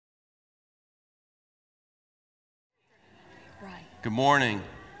Good morning.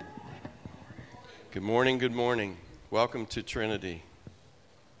 Good morning, good morning. Welcome to Trinity.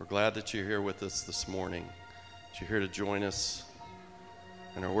 We're glad that you're here with us this morning, that you're here to join us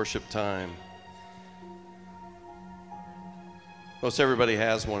in our worship time. Most everybody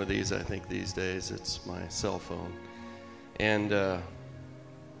has one of these, I think, these days. It's my cell phone. And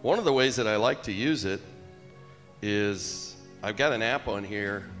one of the ways that I like to use it is I've got an app on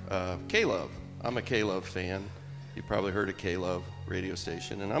here, K-Love. I'm a K-Love fan. You probably heard of K-Love radio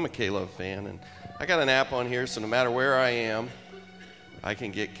station, and I'm a K-Love fan, and I got an app on here, so no matter where I am, I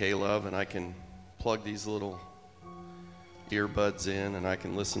can get K-Love, and I can plug these little earbuds in, and I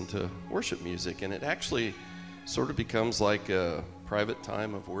can listen to worship music, and it actually sort of becomes like a private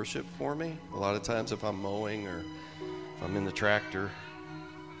time of worship for me. A lot of times if I'm mowing or if I'm in the tractor.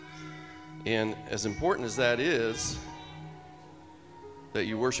 And as important as that is, that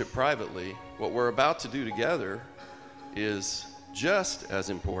you worship privately, what we're about to do together is just as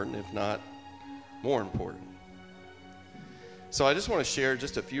important, if not more important. So I just want to share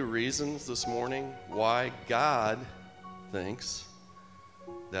just a few reasons this morning why God thinks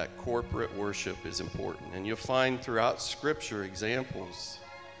that corporate worship is important. And you'll find throughout Scripture examples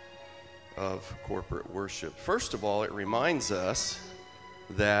of corporate worship. First of all, it reminds us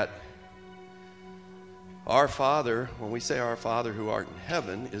that our Father, when we say our Father who art in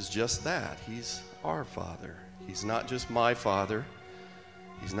heaven, is just that. He's our Father. He's not just my Father.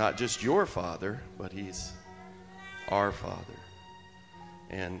 He's not just your Father, but He's our Father.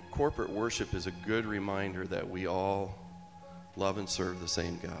 And corporate worship is a good reminder that we all love and serve the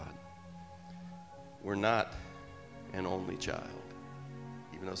same God. We're not an only child,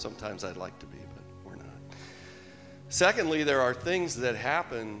 even though sometimes I'd like to be, but we're not. Secondly, there are things that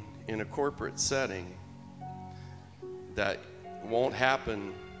happen in a corporate setting that won't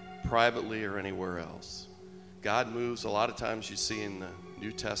happen privately or anywhere else. God moves, a lot of times you see in the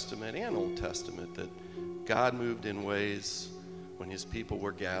New Testament and Old Testament that God moved in ways when His people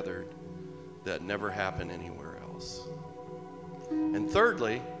were gathered that never happened anywhere else. And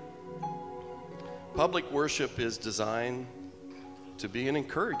thirdly, public worship is designed to be an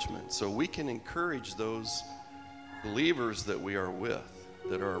encouragement, so we can encourage those believers that we are with,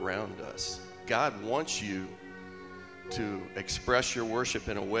 that are around us. God wants you to express your worship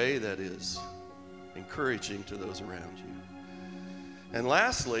in a way that is encouraging to those around you. And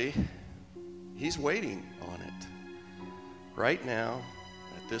lastly, He's waiting on it. Right now,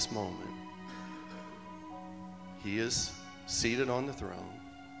 at this moment, He is seated on the throne,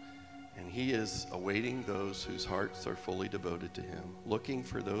 and He is awaiting those whose hearts are fully devoted to Him, looking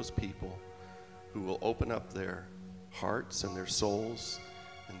for those people who will open up their hearts and their souls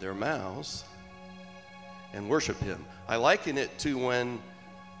and their mouths and worship Him. I liken it to when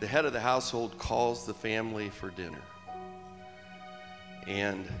the head of the household calls the family for dinner.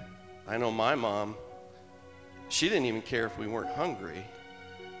 And I know my mom, she didn't even care if we weren't hungry.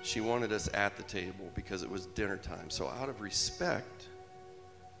 She wanted us at the table because it was dinner time. So out of respect,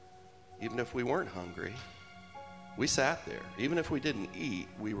 even if we weren't hungry, we sat there. Even if we didn't eat,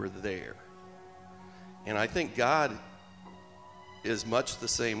 we were there. And I think God is much the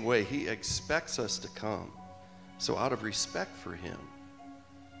same way. He expects us to come. So out of respect for Him,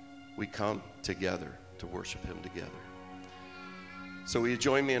 we come together to worship Him together. So will you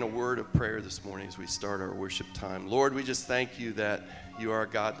join me in a word of prayer this morning as we start our worship time? Lord, we just thank You that You are a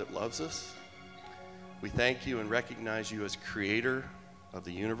God that loves us. We thank You and recognize You as creator of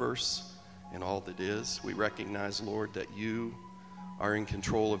the universe and all that is. We recognize, Lord, that You are in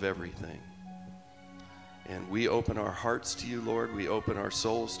control of everything. And we open our hearts to You, Lord. We open our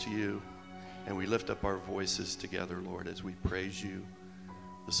souls to You. And we lift up our voices together, Lord, as we praise You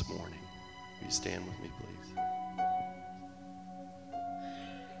this morning. Will you stand with me, please?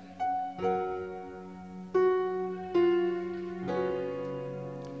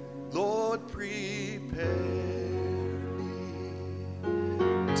 Lord, prepare me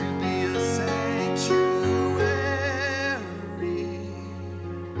to be a sanctuary,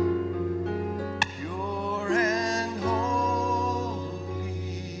 pure and holy,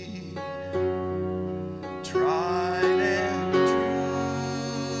 tried and true,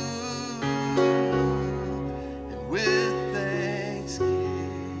 and with thanksgiving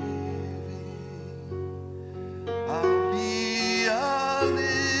I'll be a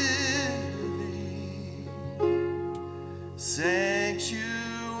living sanctuary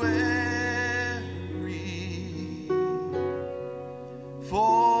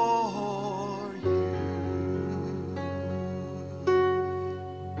for You.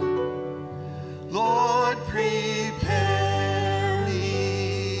 Lord, prepare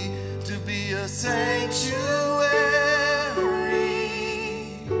me to be a sanctuary,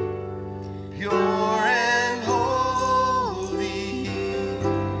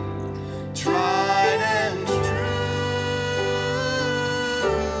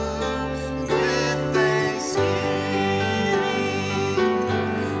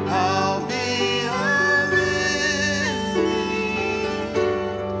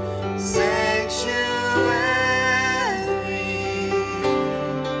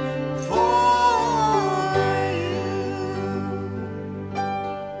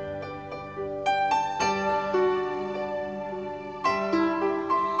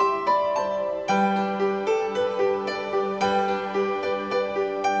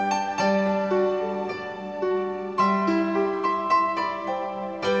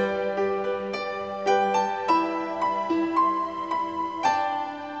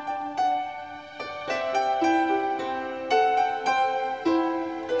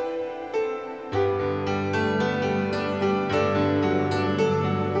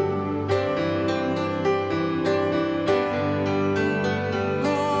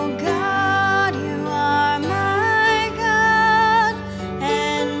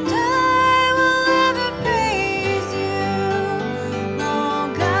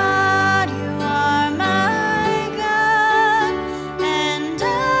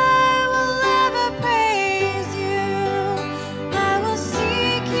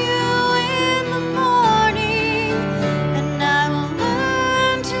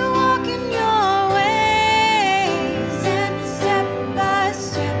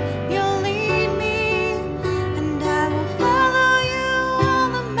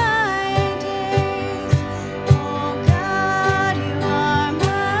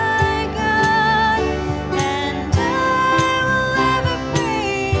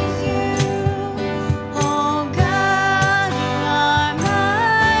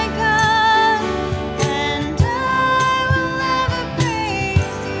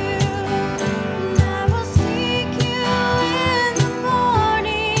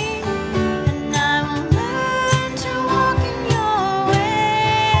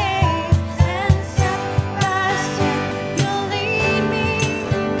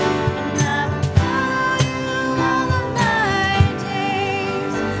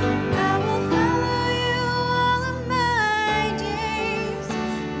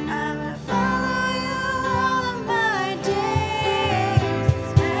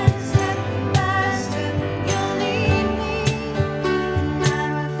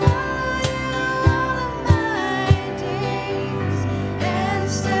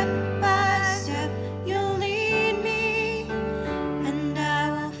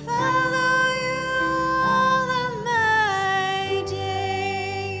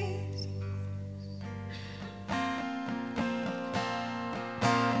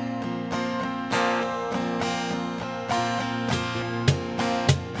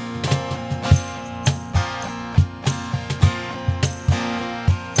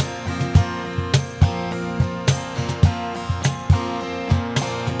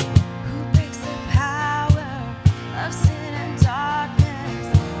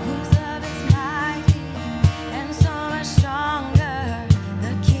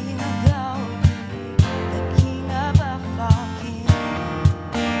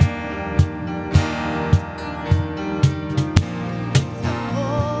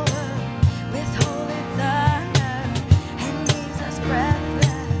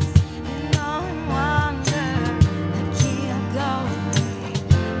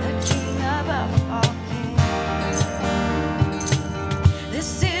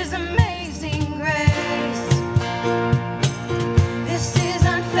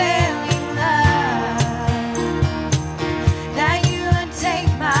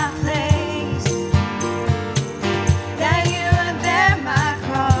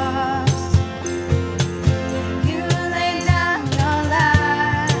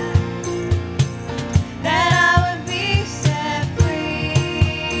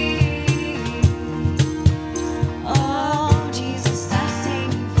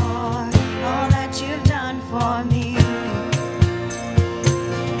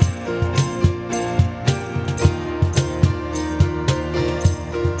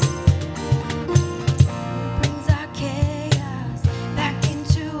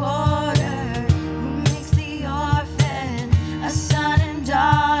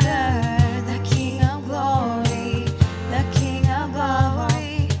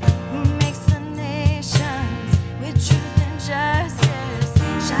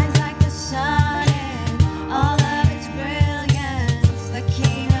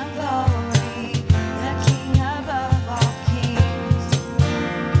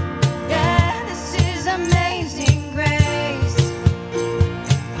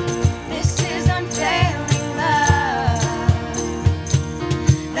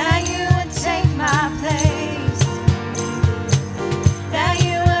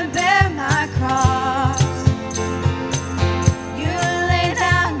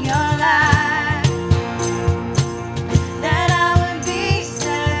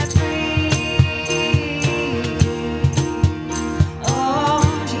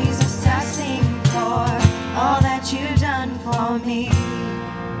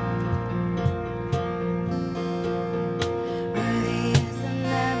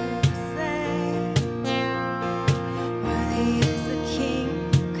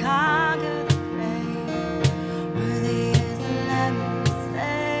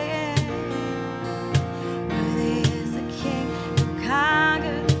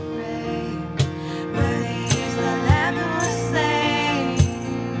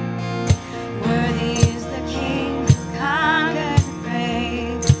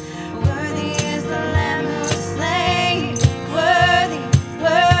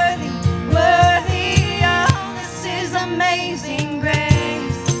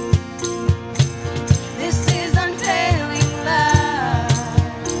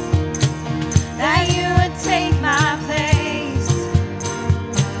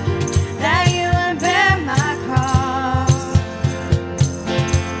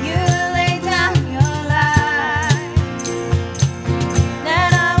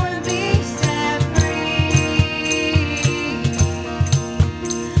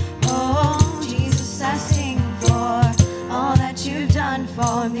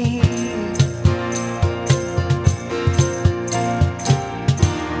 for me.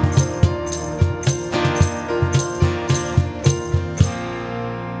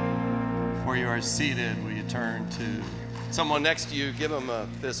 Before you are seated, will you turn to someone next to you, give them a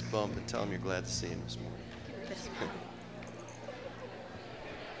fist bump and tell them you're glad to see them this morning.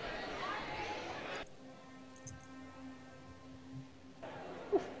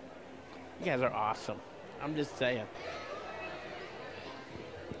 You guys are awesome. I'm just saying.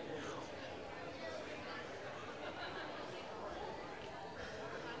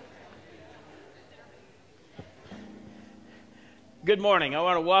 Good morning. I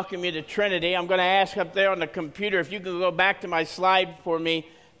want to welcome you to Trinity. I'm going to ask up there on the computer if you can go back to my slide for me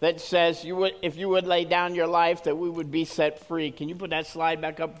that says, if you would lay down your life, that we would be set free. Can you put that slide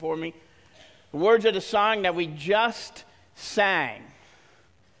back up for me? The words of the song that we just sang.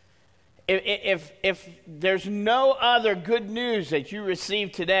 If there's no other good news that you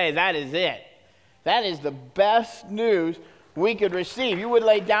receive today, that is it. That is the best news we could receive. You would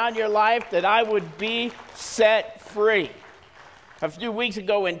lay down your life that I would be set free. A few weeks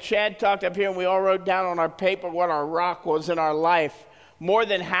ago when Chad talked up here and we all wrote down on our paper what our rock was in our life, more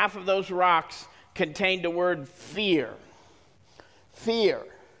than half of those rocks contained the word fear. Fear.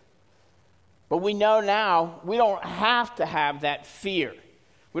 But we know now we don't have to have that fear.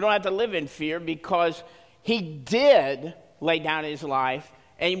 We don't have to live in fear because he did lay down his life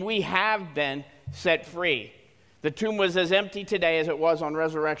and we have been set free. The tomb was as empty today as it was on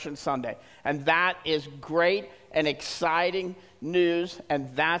Resurrection Sunday. And that is great and exciting news, and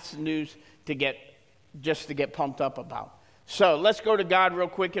that's news to get pumped up about. So let's go to God real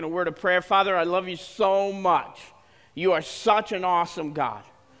quick in a word of prayer. Father, I love you so much. You are such an awesome God.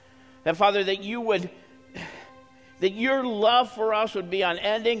 And Father, that your love for us would be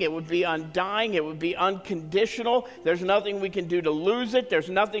unending, it would be undying, it would be unconditional. There's nothing we can do to lose it. There's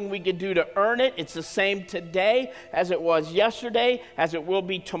nothing we can do to earn it. It's the same today as it was yesterday, as it will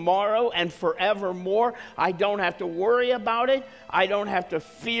be tomorrow and forevermore. I don't have to worry about it. I don't have to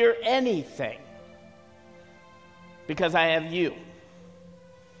fear anything because I have you.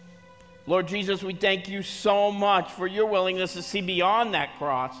 Lord Jesus, we thank you so much for your willingness to see beyond that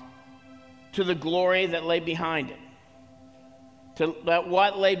cross to the glory that lay behind it. That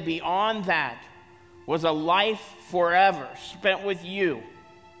what lay beyond that was a life forever spent with you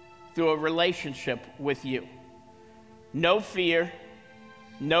through a relationship with you. No fear,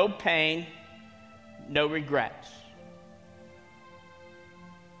 no pain, no regrets.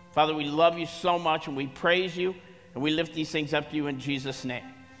 Father, we love you so much and we praise you and we lift these things up to you in Jesus' name.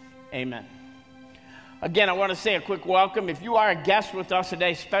 Amen. Again, I want to say a quick welcome. If you are a guest with us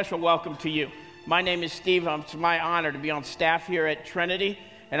today, special welcome to you. My name is Steve. It's my honor to be on staff here at Trinity.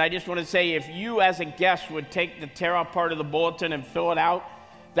 And I just want to say, if you as a guest would take the tear off part of the bulletin and fill it out,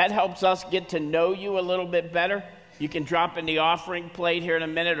 that helps us get to know you a little bit better. You can drop in the offering plate here in a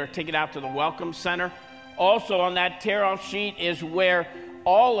minute or take it out to the Welcome Center. Also on that tear off sheet is where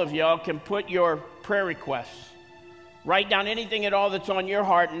all of y'all can put your prayer requests. Write down anything at all that's on your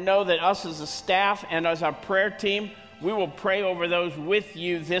heart and know that us as a staff and as our prayer team, we will pray over those with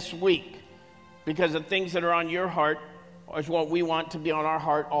you this week. Because the things that are on your heart is what we want to be on our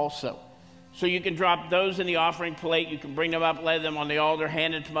heart also. So you can drop those in the offering plate. You can bring them up, lay them on the altar,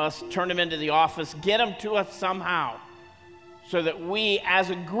 hand it to us, turn them into the office, get them to us somehow so that we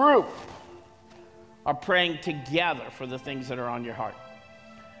as a group are praying together for the things that are on your heart.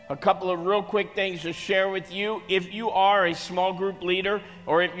 A couple of real quick things to share with you. If you are a small group leader,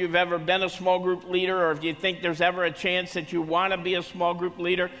 or if you've ever been a small group leader, or if you think there's ever a chance that you want to be a small group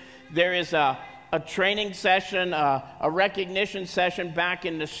leader, there is a training session, a recognition session back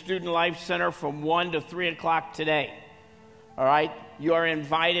in the Student Life Center from 1 to 3 o'clock today. All right? You are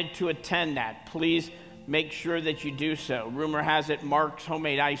invited to attend that. Please make sure that you do so. Rumor has it Mark's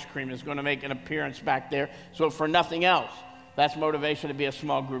Homemade Ice Cream is going to make an appearance back there. So for nothing else, that's motivation to be a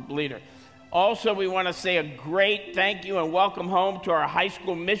small group leader. Also, we want to say a great thank you and welcome home to our high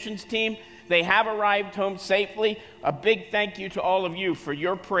school missions team. They have arrived home safely. A big thank you to all of you for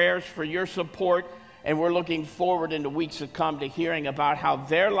your prayers, for your support, and we're looking forward in the weeks to come to hearing about how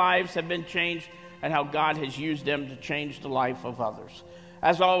their lives have been changed and how God has used them to change the life of others.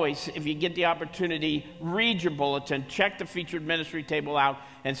 As always, if you get the opportunity, read your bulletin, check the featured ministry table out,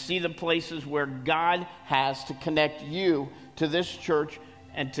 and see the places where God has to connect you to this church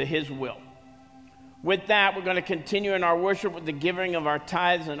and to his will. With that, we're going to continue in our worship with the giving of our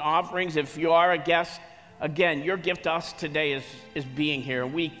tithes and offerings. If you are a guest, again, your gift to us today is being here.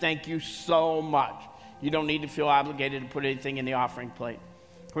 And we thank you so much. You don't need to feel obligated to put anything in the offering plate.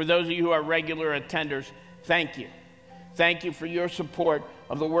 For those of you who are regular attenders, thank you. Thank you for your support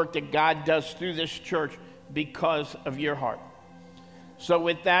of the work that God does through this church because of your heart. So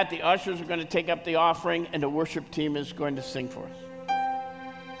with that, the ushers are going to take up the offering, and the worship team is going to sing for us.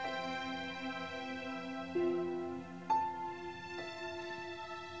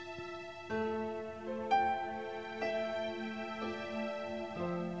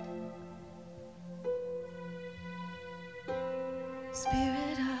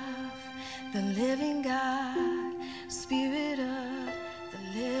 Spirit of the living God, Spirit of the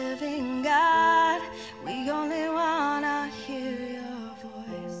living God, we only want to hear your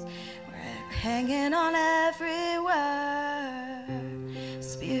voice. We're hanging on every word.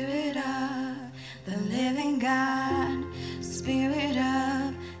 Spirit of the living God, Spirit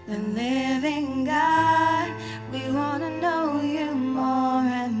of the living God, we want to know you more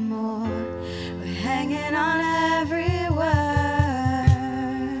and more. We're hanging on every word.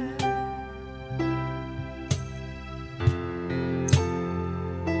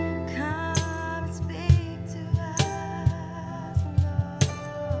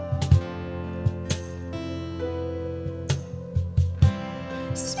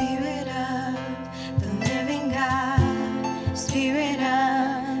 Spirit of the living God, Spirit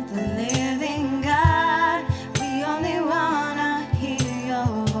of the living God, we only wanna hear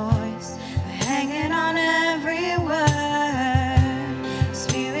your voice. We're hanging on every word.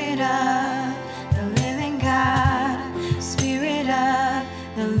 Spirit of the living God, Spirit of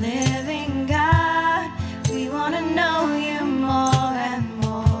the living God, we wanna know you more and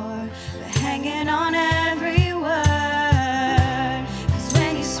more. We're hanging on every word.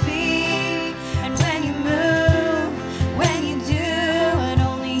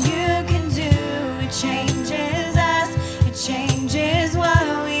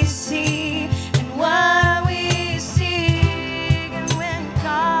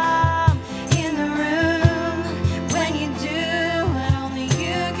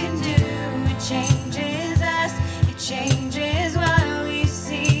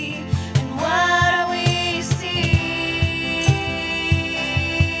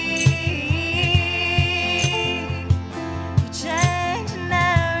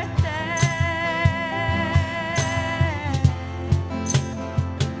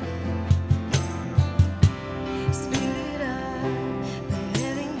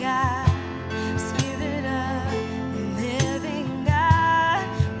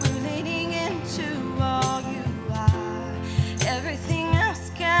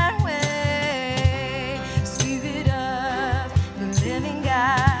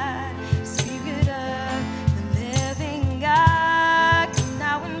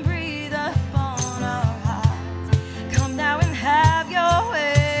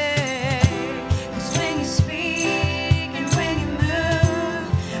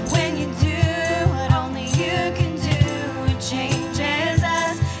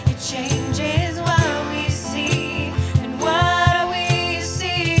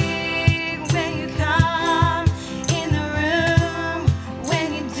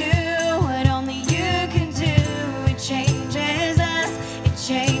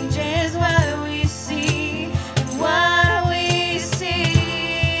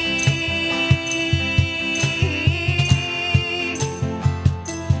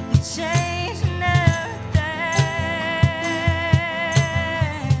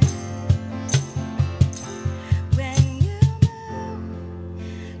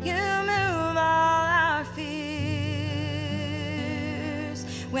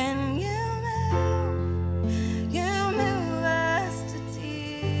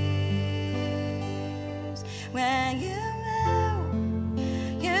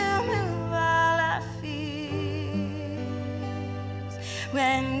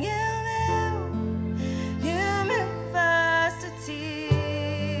 When you move us to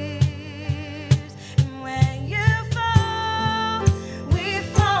tears. And when you fall, we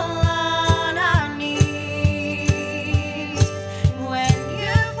fall on our knees. When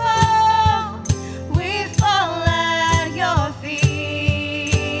you fall, we fall at your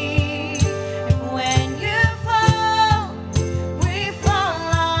feet. And when you fall,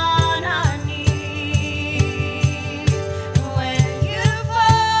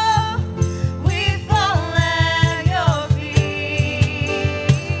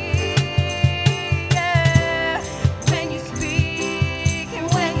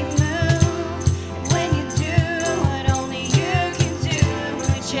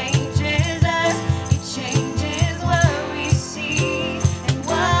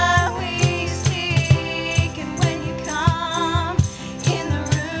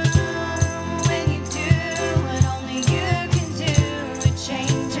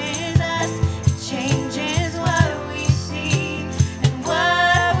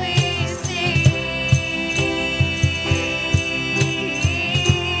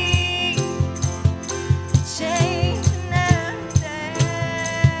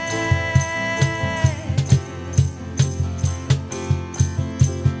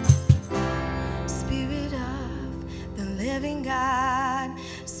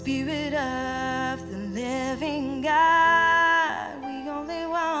 Spirit of the living God, we only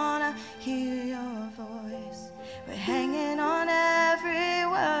wanna hear your voice. We're hanging on every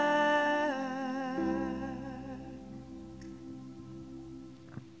word.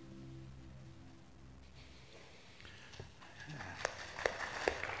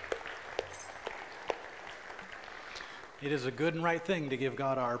 It is a good and right thing to give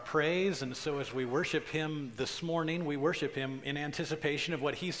God our praise, and so as we worship Him this morning, we worship Him in anticipation of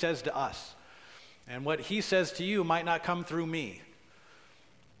what He says to us. And what He says to you might not come through me.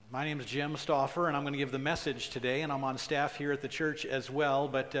 My name is Jim Stauffer, and I'm going to give the message today, and I'm on staff here at the church as well,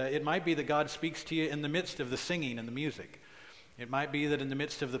 but it might be that God speaks to you in the midst of the singing and the music. It might be that in the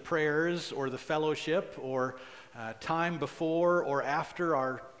midst of the prayers or the fellowship or time before or after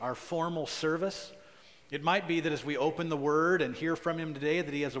our formal service. It might be that as we open the Word and hear from Him today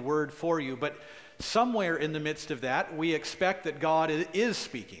that He has a word for you, but somewhere in the midst of that, we expect that God is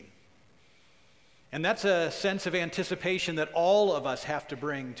speaking. And that's a sense of anticipation that all of us have to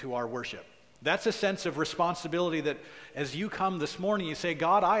bring to our worship. That's a sense of responsibility that as you come this morning, you say,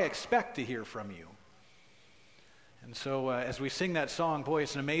 God, I expect to hear from you. And so as we sing that song, boy,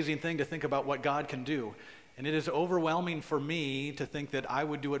 it's an amazing thing to think about what God can do. And it is overwhelming for me to think that I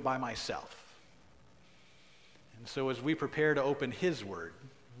would do it by myself. And so as we prepare to open His Word,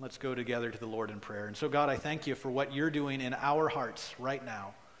 let's go together to the Lord in prayer. And so God, I thank you for what you're doing in our hearts right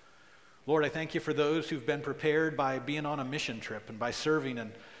now. Lord, I thank you for those who've been prepared by being on a mission trip and by serving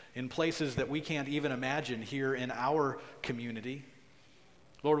in places that we can't even imagine here in our community.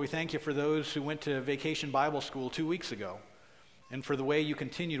 Lord, we thank you for those who went to Vacation Bible School 2 weeks ago and for the way you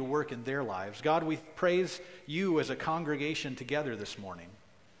continue to work in their lives. God, we praise you as a congregation together this morning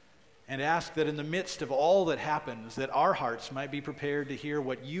and ask that in the midst of all that happens, that our hearts might be prepared to hear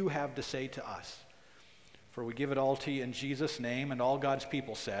what you have to say to us. For we give it all to you in Jesus' name, and all God's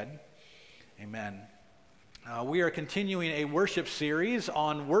people said, amen. We are continuing a worship series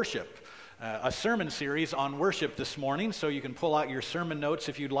on worship, a sermon series on worship this morning, so you can pull out your sermon notes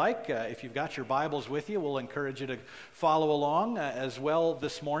if you'd like. If you've got your Bibles with you, we'll encourage you to follow along as well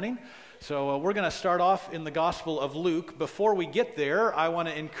this morning. So we're going to start off in the Gospel of Luke. Before we get there, I want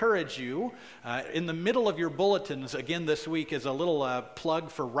to encourage you, in the middle of your bulletins, again this week, is a little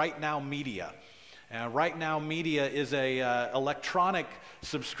plug for Right Now Media. Right Now Media is a electronic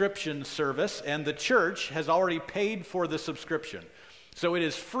subscription service, and the church has already paid for the subscription. So it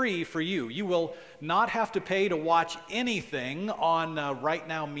is free for you. You will not have to pay to watch anything on Right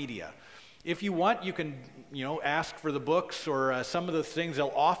Now Media. If you want, you can, ask for the books or some of the things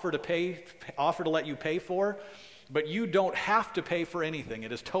they'll offer to let you pay for, but you don't have to pay for anything.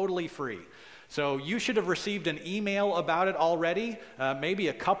 It is totally free. So you should have received an email about it already, maybe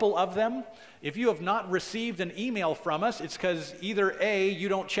a couple of them. If you have not received an email from us, it's because either A, you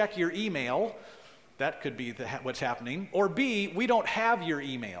don't check your email, that could be what's happening, or B, we don't have your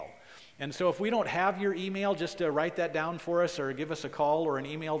email. And so if we don't have your email, just write that down for us or give us a call or an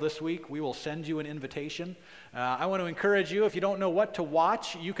email this week. We will send you an invitation. I want to encourage you, if you don't know what to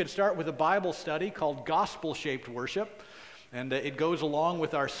watch, you could start with a Bible study called Gospel-Shaped Worship. And it goes along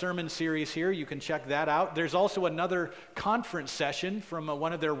with our sermon series here. You can check that out. There's also another conference session from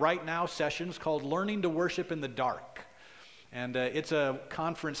one of their Right Now sessions called Learning to Worship in the Dark. And it's a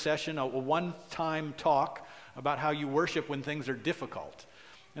conference session, a one-time talk about how you worship when things are difficult.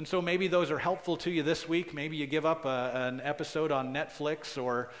 And so maybe those are helpful to you this week. Maybe you give up an episode on Netflix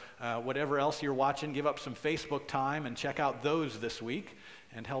or whatever else you're watching. Give up some Facebook time and check out those this week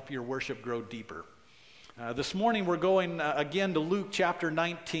and help your worship grow deeper. This morning we're going again to Luke chapter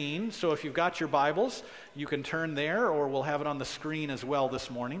 19. So if you've got your Bibles, you can turn there, or we'll have it on the screen as well this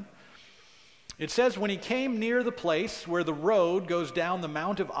morning. It says, when he came near the place where the road goes down the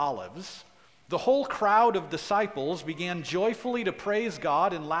Mount of Olives, the whole crowd of disciples began joyfully to praise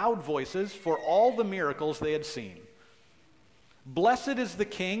God in loud voices for all the miracles they had seen. Blessed is the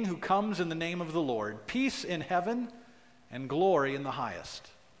King who comes in the name of the Lord, peace in heaven and glory in the highest.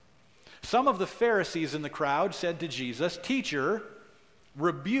 Some of the Pharisees in the crowd said to Jesus, Teacher,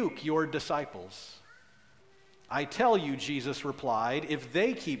 rebuke your disciples. I tell you, Jesus replied, if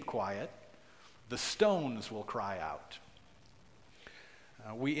they keep quiet, the stones will cry out.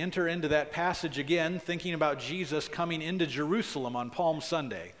 We enter into that passage again thinking about Jesus coming into Jerusalem on Palm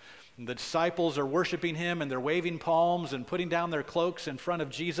Sunday. And the disciples are worshiping him, and they're waving palms and putting down their cloaks in front of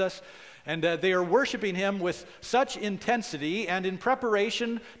Jesus. And they are worshiping him with such intensity and in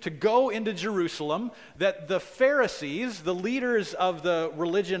preparation to go into Jerusalem that the Pharisees, the leaders of the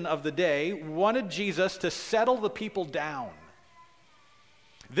religion of the day, wanted Jesus to settle the people down.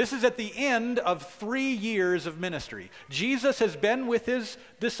 This is at the end of 3 years of ministry. Jesus has been with his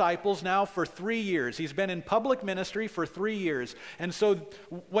disciples now for 3 years. He's been in public ministry for 3 years. And so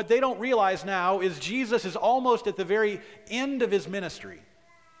what they don't realize now is Jesus is almost at the very end of his ministry.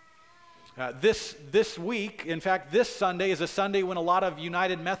 This week, in fact, this Sunday is a Sunday when a lot of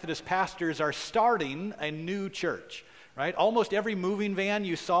United Methodist pastors are starting a new church, right? Almost every moving van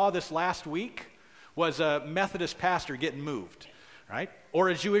you saw this last week was a Methodist pastor getting moved, right? Or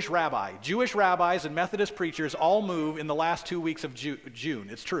a Jewish rabbi. Jewish rabbis and Methodist preachers all move in the last 2 weeks of June.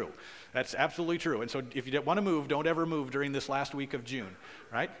 It's true. That's absolutely true. And so if you want to move, don't ever move during this last week of June,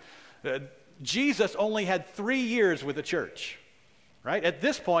 right? Jesus only had 3 years with the church, right? At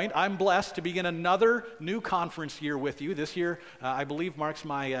this point, I'm blessed to begin another new conference year with you. This year, I believe, marks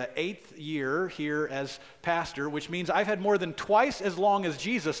my 8th year here as pastor, which means I've had more than twice as long as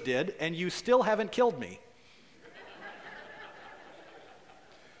Jesus did, and you still haven't killed me.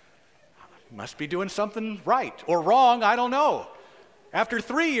 Must be doing something right or wrong, I don't know. After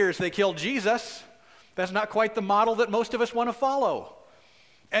 3 years, they killed Jesus. That's not quite the model that most of us want to follow.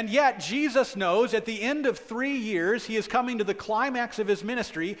 And yet, Jesus knows at the end of 3 years, he is coming to the climax of his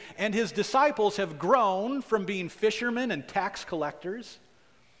ministry, and his disciples have grown from being fishermen and tax collectors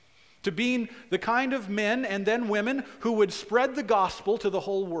to being the kind of men and then women who would spread the gospel to the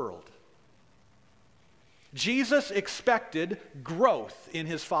whole world. Jesus expected growth in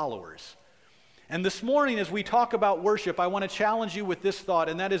his followers. And this morning, as we talk about worship, I want to challenge you with this thought,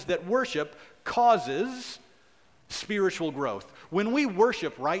 and that is that worship causes spiritual growth. When we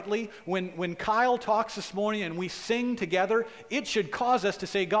worship rightly, when Kyle talks this morning and we sing together, it should cause us to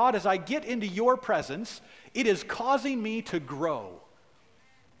say, God, as I get into your presence, it is causing me to grow.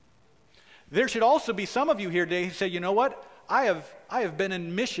 There should also be some of you here today who say, you know what? I have been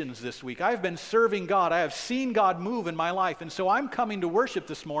in missions this week. I have been serving God. I have seen God move in my life. And so I'm coming to worship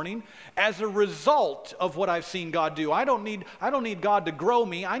this morning as a result of what I've seen God do. I don't need God to grow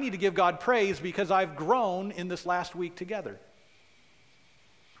me. I need to give God praise because I've grown in this last week together.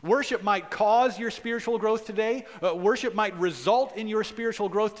 Worship might cause your spiritual growth today. Worship might result in your spiritual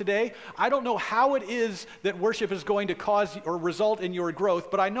growth today. I don't know how it is that worship is going to cause or result in your growth,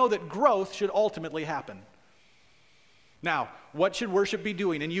 but I know that growth should ultimately happen. Now, what should worship be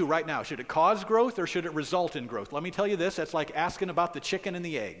doing in you right now? Should it cause growth or should it result in growth? Let me tell you this, that's like asking about the chicken and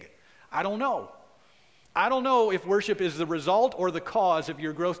the egg. I don't know. I don't know if worship is the result or the cause of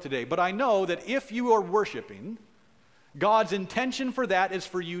your growth today, but I know that if you are worshiping, God's intention for that is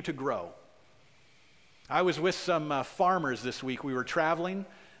for you to grow. I was with some farmers this week. We were traveling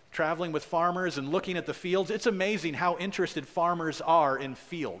with farmers and looking at the fields. It's amazing how interested farmers are in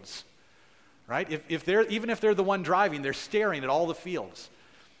fields. Right? Even if they're the one driving, they're staring at all the fields.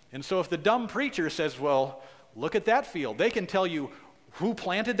 And so if the dumb preacher says, well, look at that field, they can tell you who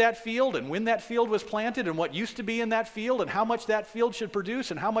planted that field and when that field was planted and what used to be in that field and how much that field should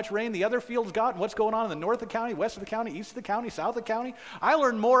produce and how much rain the other fields got and what's going on in the north of the county, west of the county, east of the county, south of the county. I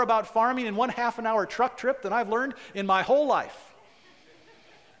learned more about farming in 1/2 an hour truck trip than I've learned in my whole life.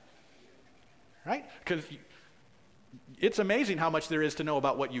 Right? Because it's amazing how much there is to know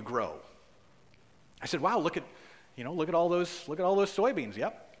about what you grow. I said, wow, look at all those soybeans.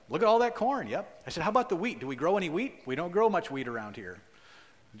 Yep. Look at all that corn. Yep. I said, how about the wheat? Do we grow any wheat? We don't grow much wheat around here.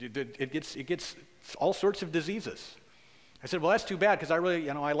 It gets all sorts of diseases. I said, well, that's too bad because I really,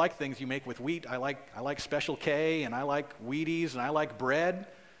 I like things you make with wheat. I like Special K and I like Wheaties and I like bread.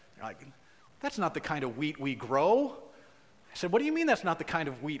 They're like, that's not the kind of wheat we grow. I said, what do you mean that's not the kind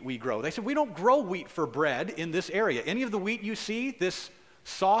of wheat we grow? They said, we don't grow wheat for bread in this area. Any of the wheat you see, this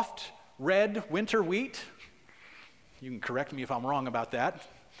soft red winter wheat, you can correct me if I'm wrong about that,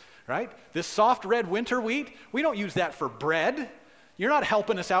 right? This soft red winter wheat, we don't use that for bread. You're not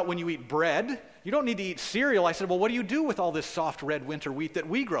helping us out when you eat bread. You don't need to eat cereal. I said, well, what do you do with all this soft red winter wheat that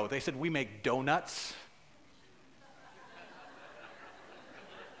we grow? They said, we make donuts.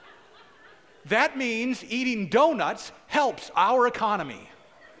 That means eating donuts helps our economy.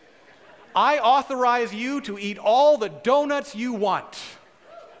 I authorize you to eat all the donuts you want.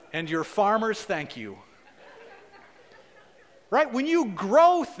 And your farmers thank you. Right? When you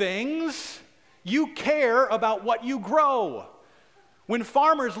grow things, you care about what you grow. When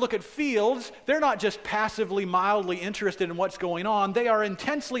farmers look at fields, they're not just passively, mildly interested in what's going on. They are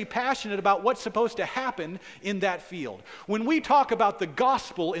intensely passionate about what's supposed to happen in that field. When we talk about the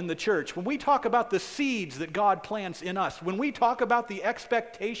gospel in the church, when we talk about the seeds that God plants in us, when we talk about the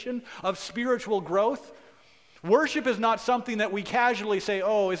expectation of spiritual growth, worship is not something that we casually say,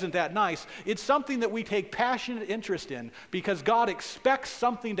 oh, isn't that nice? It's something that we take passionate interest in because God expects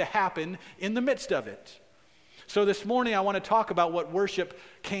something to happen in the midst of it. So this morning I want to talk about what worship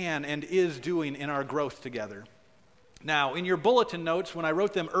can and is doing in our growth together. Now, in your bulletin notes, when I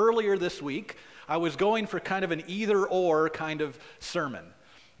wrote them earlier this week, I was going for kind of an either-or kind of sermon.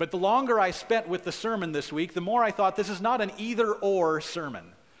 But the longer I spent with the sermon this week, the more I thought this is not an either-or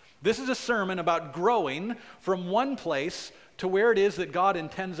sermon. This is a sermon about growing from one place to where it is that God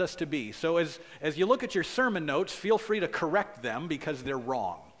intends us to be. So as you look at your sermon notes, feel free to correct them because they're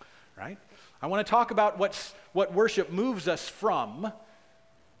wrong, right? I want to talk about what worship moves us from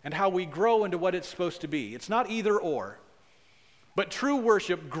and how we grow into what it's supposed to be. It's not either or. But true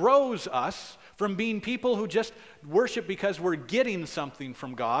worship grows us from being people who just worship because we're getting something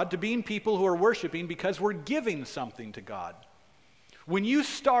from God to being people who are worshiping because we're giving something to God. When you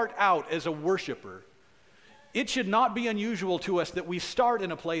start out as a worshiper, it should not be unusual to us that we start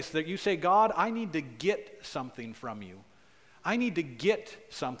in a place that you say, God, I need to get something from you. I need to get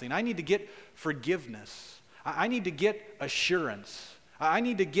something. I need to get forgiveness. I need to get assurance. I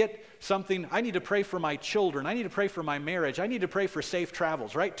need to get something. I need to pray for my children. I need to pray for my marriage. I need to pray for safe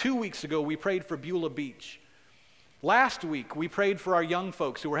travels, right? 2 weeks ago, we prayed for Beulah Beach. Last week, we prayed for our young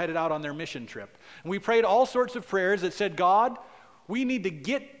folks who were headed out on their mission trip. And we prayed all sorts of prayers that said, God, we need to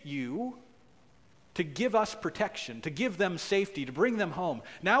get you to give us protection, to give them safety, to bring them home.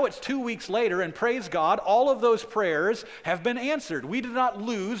 Now it's 2 weeks later, and praise God, all of those prayers have been answered. We did not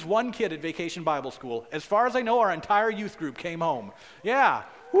lose one kid at Vacation Bible School. As far as I know, our entire youth group came home. Yeah,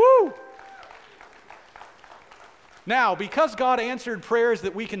 woo! Now, because God answered prayers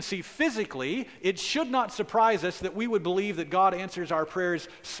that we can see physically, it should not surprise us that we would believe that God answers our prayers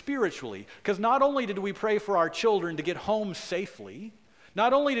spiritually. Because not only did we pray for our children to get home safely,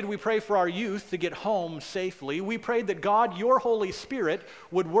 not only did we pray for our youth to get home safely, we prayed that God, your Holy Spirit,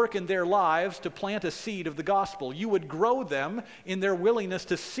 would work in their lives to plant a seed of the gospel. You would grow them in their willingness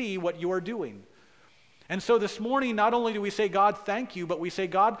to see what you are doing. And so this morning, not only do we say, God, thank you, but we say,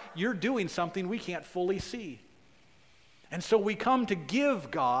 God, you're doing something we can't fully see. And so we come to give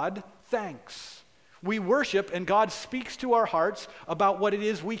God thanks. We worship, and God speaks to our hearts about what it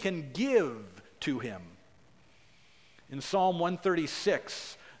is we can give to Him. In Psalm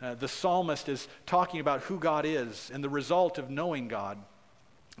 136, the psalmist is talking about who God is and the result of knowing God.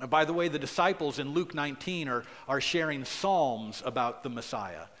 By the way, the disciples in Luke 19 are sharing psalms about the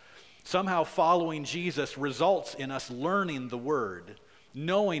Messiah. Somehow following Jesus results in us learning the Word,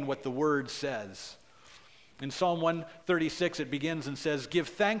 knowing what the Word says. In Psalm 136, it begins and says, give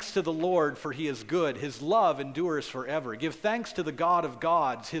thanks to the Lord, for He is good. His love endures forever. Give thanks to the God of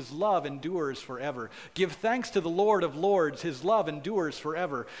gods. His love endures forever. Give thanks to the Lord of lords. His love endures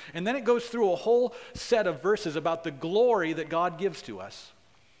forever. And then it goes through a whole set of verses about the glory that God gives to us.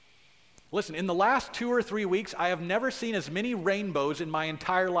 Listen, in the last 2 or 3 weeks, I have never seen as many rainbows in my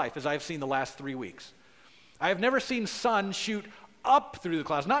entire life as I've seen the last 3 weeks. I have never seen sun shoot up through the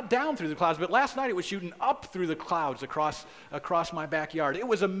clouds, not down through the clouds, but last night it was shooting up through the clouds across my backyard. It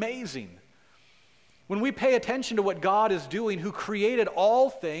was amazing. When we pay attention to what God is doing, who created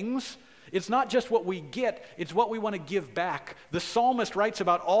all things, it's not just what we get, it's what we want to give back. The psalmist writes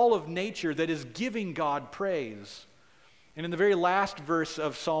about all of nature that is giving God praise. And in the very last verse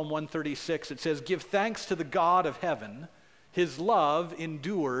of Psalm 136, it says, give thanks to the God of heaven, His love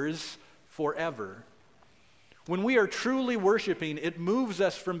endures forever. When we are truly worshiping, it moves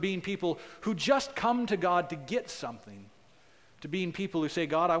us from being people who just come to God to get something, to being people who say,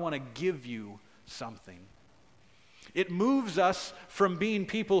 God, I want to give you something. It moves us from being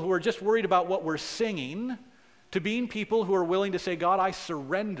people who are just worried about what we're singing to being people who are willing to say, God, I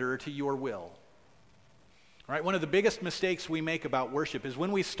surrender to your will. All right, one of the biggest mistakes we make about worship is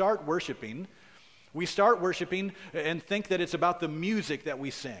when we start worshiping and think that it's about the music that we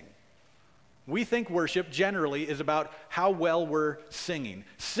sing. We think worship generally is about how well we're singing.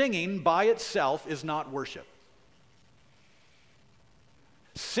 Singing by itself is not worship.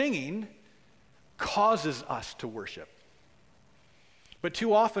 Singing causes us to worship. But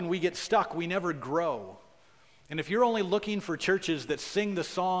too often we get stuck, we never grow. And if you're only looking for churches that sing the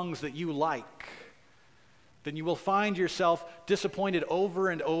songs that you like, then you will find yourself disappointed over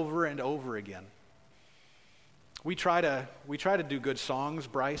and over and over again. We try to do good songs,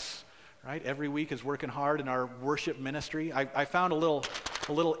 Bryce, right? Every week is working hard in our worship ministry. I found a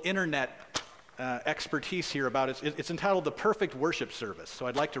little internet expertise here about it. It's entitled The Perfect Worship Service, so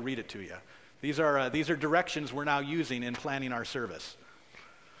I'd like to read it to you. These are directions we're now using in planning our service.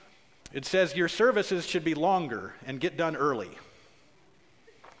 It says, your services should be longer and get done early.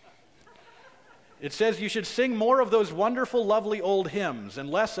 It says you should sing more of those wonderful, lovely old hymns and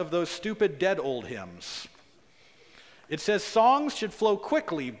less of those stupid, dead old hymns. It says songs should flow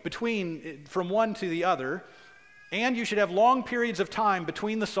quickly from one to the other, And you should have long periods of time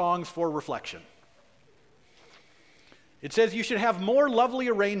between the songs for reflection. It says you should have more lovely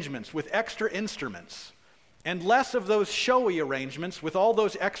arrangements with extra instruments and less of those showy arrangements with all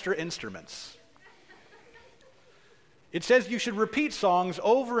those extra instruments. It says you should repeat songs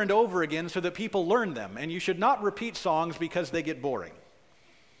over and over again so that people learn them, and you should not repeat songs because they get boring.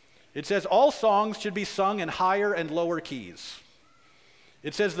 It says all songs should be sung in higher and lower keys.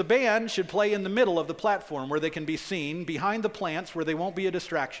 It says the band should play in the middle of the platform where they can be seen, behind the plants where they won't be a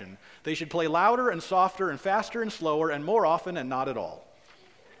distraction. They should play louder and softer and faster and slower and more often and not at all.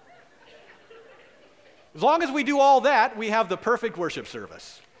 As long as we do all that, we have the perfect worship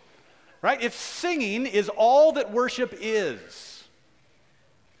service. Right? If singing is all that worship is,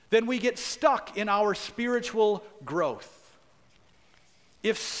 then we get stuck in our spiritual growth.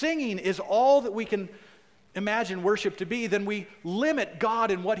 If singing is all that we can imagine worship to be, then we limit God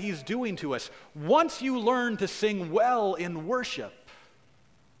in what He's doing to us. Once you learn to sing well in worship,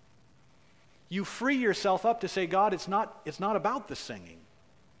 you free yourself up to say, God, it's not about the singing.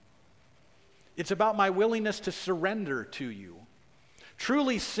 It's about my willingness to surrender to you.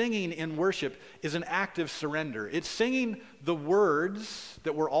 Truly singing in worship is an act of surrender. It's singing the words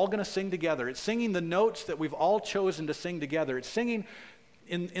that we're all going to sing together. It's singing the notes that we've all chosen to sing together. It's singing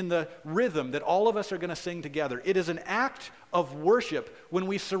in the rhythm that all of us are going to sing together. It is an act of worship when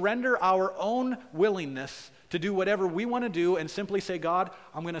we surrender our own willingness to do whatever we want to do and simply say, God,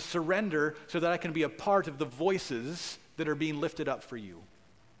 I'm going to surrender so that I can be a part of the voices that are being lifted up for you.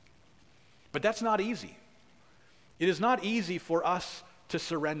 But that's not easy. It is not easy for us to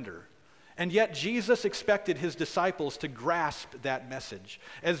surrender. And yet Jesus expected his disciples to grasp that message.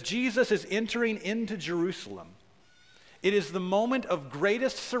 As Jesus is entering into Jerusalem, it is the moment of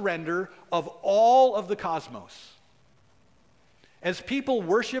greatest surrender of all of the cosmos. As people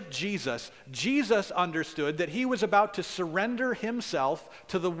worship Jesus, Jesus understood that he was about to surrender himself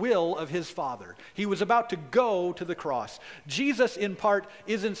to the will of his Father. He was about to go to the cross. Jesus, in part,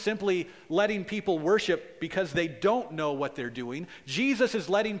 isn't simply letting people worship because they don't know what they're doing. Jesus is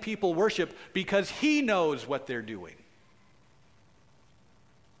letting people worship because he knows what they're doing.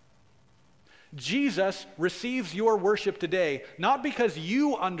 Jesus receives your worship today, not because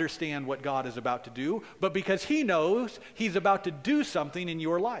you understand what God is about to do, but because he knows he's about to do something in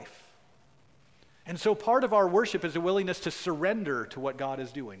your life. And so part of our worship is a willingness to surrender to what God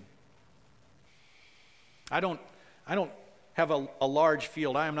is doing. I don't have a large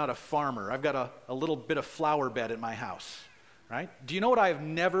field. I am not a farmer. I've got a little bit of flower bed at my house, right? Do you know what I have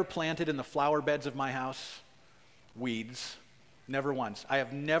never planted in the flower beds of my house? Weeds. Never once. I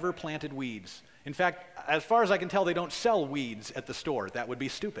have never planted weeds. In fact, as far as I can tell, they don't sell weeds at the store. That would be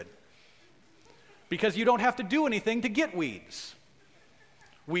stupid. Because you don't have to do anything to get weeds.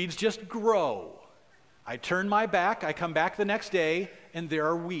 Weeds just grow. I turn my back, I come back the next day, and there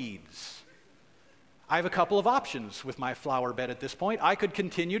are weeds. I have a couple of options with my flower bed at this point. I could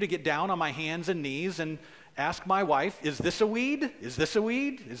continue to get down on my hands and knees and ask my wife, is this a weed? Is this a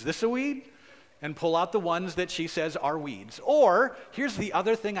weed? Is this a weed? And pull out the ones that she says are weeds. Or, here's the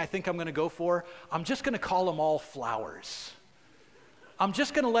other thing I think I'm going to go for. I'm just going to call them all flowers. I'm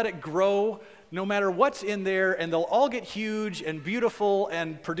just going to let it grow no matter what's in there, and they'll all get huge and beautiful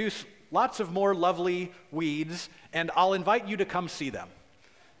and produce lots of more lovely weeds, and I'll invite you to come see them.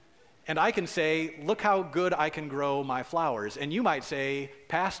 And I can say, look how good I can grow my flowers. And you might say,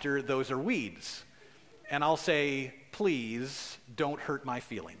 Pastor, those are weeds. And I'll say, please don't hurt my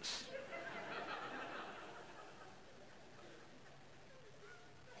feelings.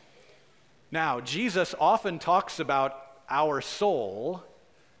 Now, Jesus often talks about our soul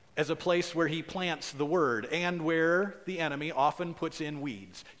as a place where he plants the word and where the enemy often puts in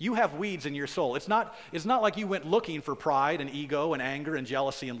weeds. You have weeds in your soul. It's not like you went looking for pride and ego and anger and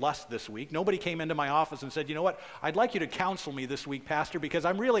jealousy and lust this week. Nobody came into my office and said, you know what, I'd like you to counsel me this week, Pastor, because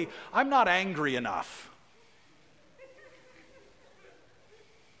I'm not angry enough.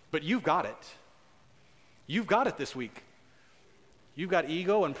 But you've got it. You've got it this week. You've got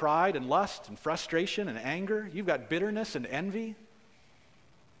ego and pride and lust and frustration and anger. You've got bitterness and envy.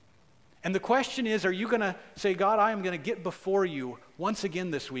 And the question is, are you going to say, God, I am going to get before you once again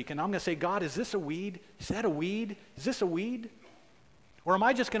this week, and I'm going to say, God, is this a weed? Is that a weed? Is this a weed? Or am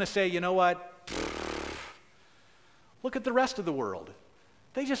I just going to say, you know what? Look at the rest of the world.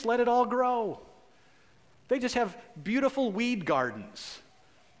 They just let it all grow. They just have beautiful weed gardens.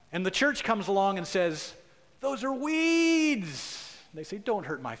 And the church comes along and says, those are weeds. They say, don't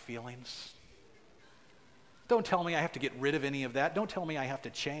hurt my feelings. Don't tell me I have to get rid of any of that. Don't tell me I have to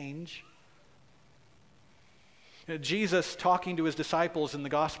change. Jesus, talking to his disciples in the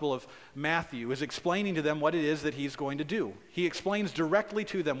Gospel of Matthew, is explaining to them what it is that he's going to do. He explains directly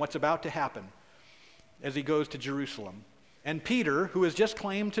to them what's about to happen as he goes to Jerusalem. And Peter, who has just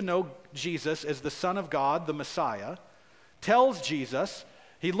claimed to know Jesus as the Son of God, the Messiah, tells Jesus,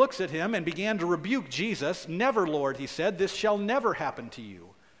 he looks at him and began to rebuke Jesus. "Never, Lord," he said, "this shall never happen to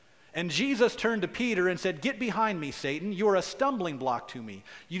you." And Jesus turned to Peter and said, "Get behind me, Satan. You are a stumbling block to me.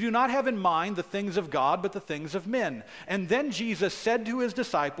 You do not have in mind the things of God, but the things of men." And then Jesus said to his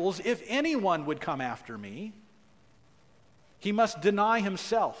disciples, "If anyone would come after me, he must deny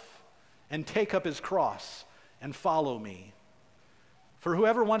himself and take up his cross and follow me. For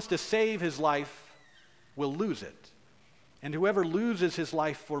whoever wants to save his life will lose it, and whoever loses his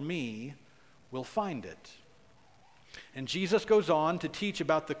life for me will find it." And Jesus goes on to teach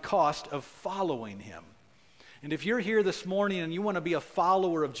about the cost of following him. And if you're here this morning and you want to be a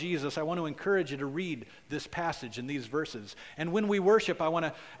follower of Jesus, I want to encourage you to read this passage and these verses. And when we worship, I want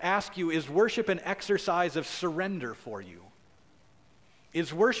to ask you, is worship an exercise of surrender for you?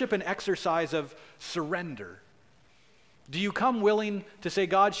 Is worship an exercise of surrender? Do you come willing to say,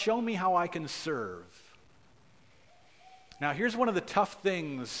 "God, show me how I can serve"? Now, here's one of the tough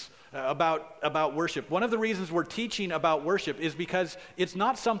things about worship. One of the reasons we're teaching about worship is because it's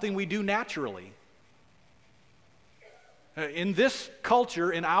not something we do naturally. In this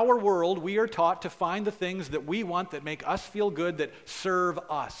culture, in our world, we are taught to find the things that we want, that make us feel good, that serve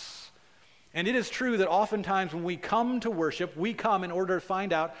us. And it is true that oftentimes when we come to worship, we come in order to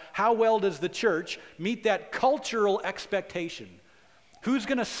find out how well does the church meet that cultural expectation. Who's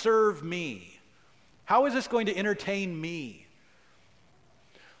going to serve me? How is this going to entertain me?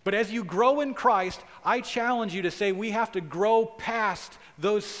 But as you grow in Christ, I challenge you to say we have to grow past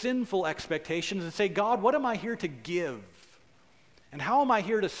those sinful expectations and say, "God, what am I here to give? And how am I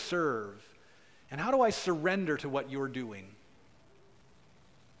here to serve? And how do I surrender to what you're doing?"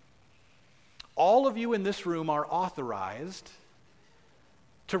 All of you in this room are authorized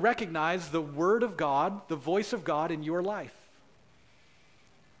to recognize the Word of God, the voice of God in your life.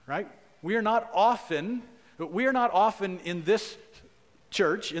 Right? We are not often in this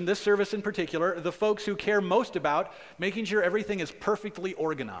church, in this service in particular, the folks who care most about making sure everything is perfectly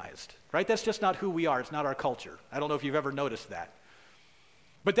organized. Right? That's just not who we are. It's not our culture. I don't know if you've ever noticed that.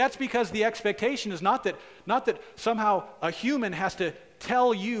 But that's because the expectation is not that somehow a human has to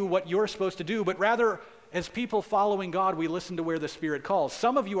tell you what you're supposed to do, but rather, as people following God, we listen to where the Spirit calls.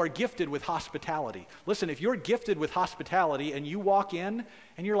 Some of you are gifted with hospitality. Listen, if you're gifted with hospitality and you walk in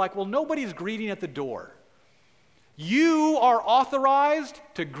and you're like, "Well, nobody's greeting at the door," you are authorized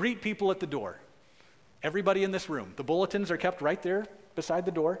to greet people at the door. Everybody in this room. The bulletins are kept right there beside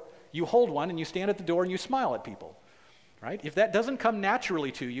the door. You hold one and you stand at the door and you smile at people. Right? If that doesn't come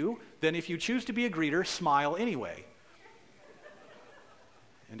naturally to you, then if you choose to be a greeter, smile anyway.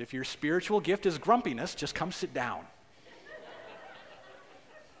 And if your spiritual gift is grumpiness, just come sit down.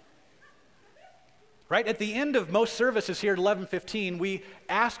 Right? At the end of most services here at 11:15, we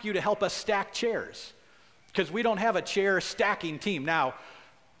ask you to help us stack chairs because we don't have a chair stacking team. Now,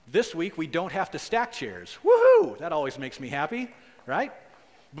 this week we don't have to stack chairs. Woohoo! That always makes me happy, right?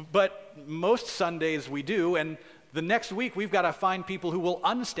 But most Sundays we do, and the next week we've got to find people who will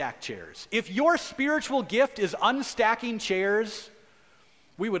unstack chairs. If your spiritual gift is unstacking chairs,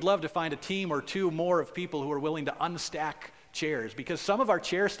 we would love to find a team or two more of people who are willing to unstack chairs, because some of our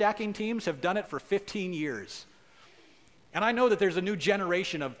chair stacking teams have done it for 15 years. And I know that there's a new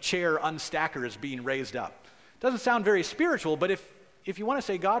generation of chair unstackers being raised up. Doesn't sound very spiritual, but if you want to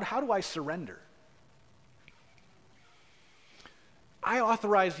say, "God, how do I surrender?" I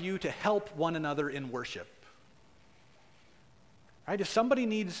authorize you to help one another in worship. Right? If somebody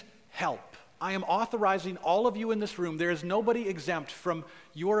needs help, I am authorizing all of you in this room. There is nobody exempt from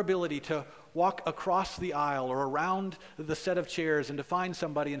your ability to walk across the aisle or around the set of chairs and to find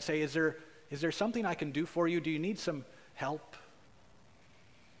somebody and say, is there something I can do for you? Do you need some help?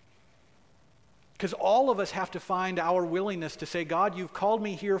 Because all of us have to find our willingness to say, "God, you've called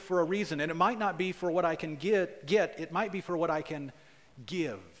me here for a reason, and it might not be for what I can get, it might be for what I can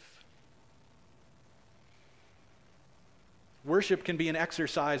give." Worship can be an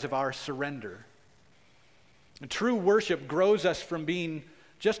exercise of our surrender. And true worship grows us from being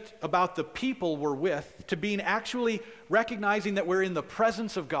just about the people we're with to being actually recognizing that we're in the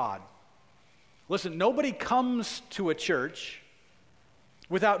presence of God. Listen, nobody comes to a church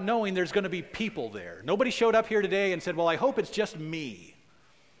without knowing there's going to be people there. Nobody showed up here today and said, "Well, I hope it's just me."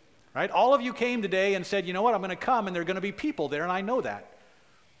 Right? All of you came today and said, "You know what, I'm going to come and there are going to be people there," and I know that.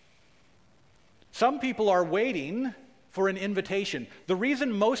 Some people are waiting for an invitation. The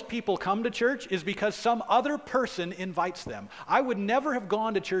reason most people come to church is because some other person invites them. I would never have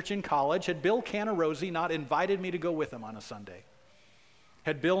gone to church in college had Bill Canarosi not invited me to go with him on a Sunday.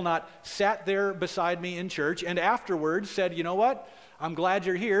 Had Bill not sat there beside me in church and afterwards said, you know what, I'm glad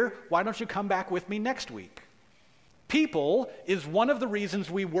you're here. Why don't you come back with me next week? People is one of the reasons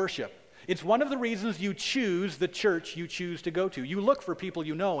we worship. It's one of the reasons you choose the church you choose to go to. You look for people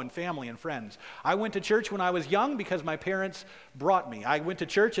you know and family and friends. I went to church when I was young because my parents brought me. I went to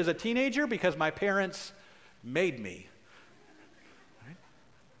church as a teenager because my parents made me. Right?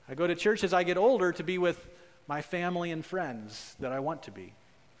 I go to church as I get older to be with my family and friends that I want to be.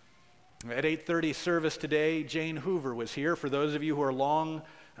 At 8:30 service today, Jane Hoover was here. For those of you who are long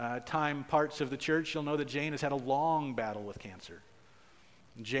time parts of the church, you'll know that Jane has had a long battle with cancer.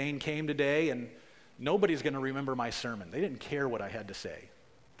 Jane came today, and nobody's going to remember my sermon. They didn't care what I had to say.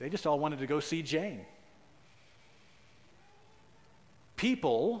 They just all wanted to go see Jane.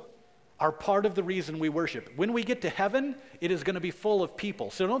 People are part of the reason we worship. When we get to heaven, it is going to be full of people.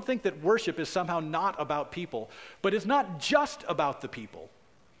 So don't think that worship is somehow not about people, but it's not just about the people.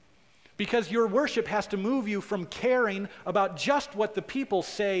 Because your worship has to move you from caring about just what the people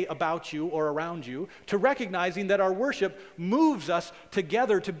say about you or around you to recognizing that our worship moves us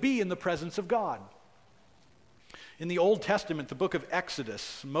together to be in the presence of God. In the Old Testament, the book of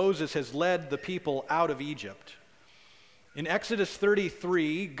Exodus, Moses has led the people out of Egypt. In Exodus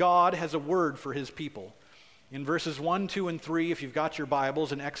 33, God has a word for his people. In verses 1, 2, and 3, if you've got your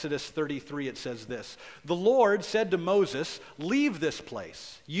Bibles, in Exodus 33 it says this: "The Lord said to Moses, 'Leave this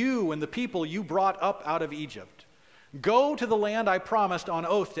place, you and the people you brought up out of Egypt. Go to the land I promised on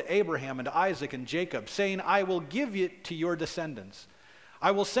oath to Abraham and Isaac and Jacob, saying, I will give it to your descendants.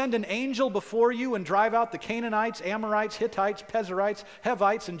 I will send an angel before you and drive out the Canaanites, Amorites, Hittites, Pezerites,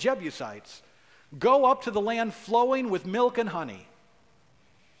 Hivites, and Jebusites. Go up to the land flowing with milk and honey.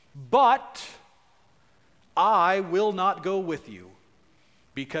 But I will not go with you,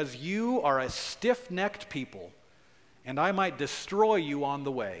 because you are a stiff-necked people, and I might destroy you on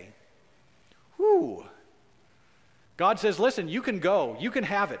the way.'" Whew. God says, listen, you can go, you can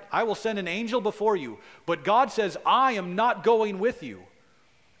have it. I will send an angel before you. But God says, I am not going with you,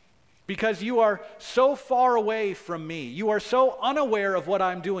 because you are so far away from me. You are so unaware of what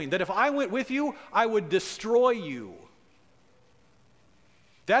I'm doing that if I went with you, I would destroy you.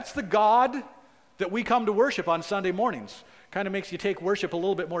 That's the God that we come to worship on Sunday mornings. Kind of makes you take worship a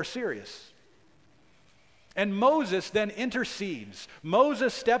little bit more serious. And Moses then intercedes.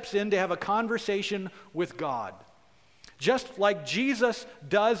 Moses steps in to have a conversation with God. Just like Jesus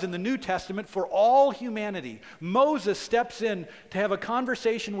does in the New Testament for all humanity, Moses steps in to have a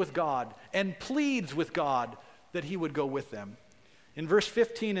conversation with God and pleads with God that he would go with them. In verse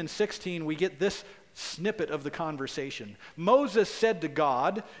 15 and 16, we get this snippet of the conversation. Moses said to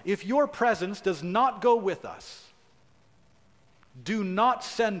God, "If your presence does not go with us, do not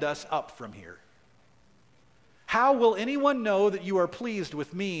send us up from here. How will anyone know that you are pleased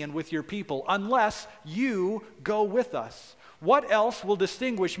with me and with your people unless you go with us? What else will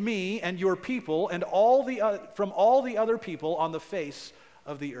distinguish me and your people and from all the other people on the face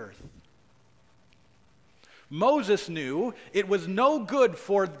of the earth?" Moses knew it was no good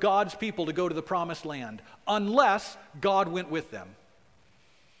for God's people to go to the promised land unless God went with them.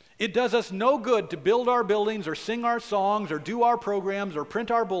 It does us no good to build our buildings or sing our songs or do our programs or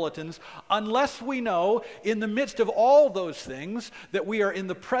print our bulletins unless we know in the midst of all those things that we are in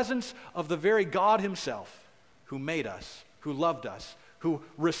the presence of the very God himself who made us, who loved us, who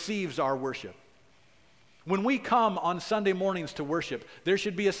receives our worship. When we come on Sunday mornings to worship, there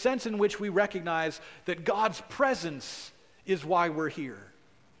should be a sense in which we recognize that God's presence is why we're here.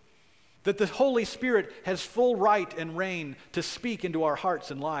 That the Holy Spirit has full right and reign to speak into our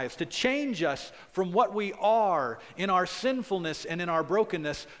hearts and lives, to change us from what we are in our sinfulness and in our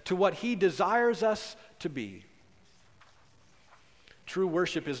brokenness to what He desires us to be. True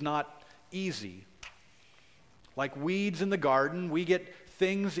worship is not easy. Like weeds in the garden, we get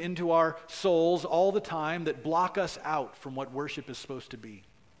things into our souls all the time that block us out from what worship is supposed to be.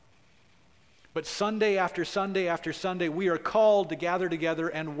 But Sunday after Sunday after Sunday, we are called to gather together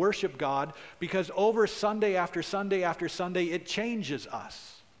and worship God because over Sunday after Sunday after Sunday, it changes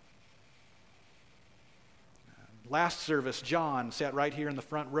us. Last service, John sat right here in the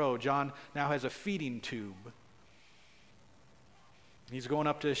front row. John now has a feeding tube. He's going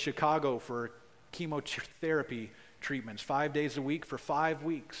up to Chicago for chemotherapy treatments 5 days a week for 5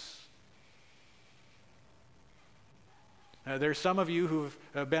 weeks. There's some of you who've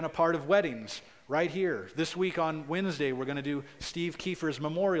been a part of weddings right here. This week on Wednesday, we're going to do Steve Kiefer's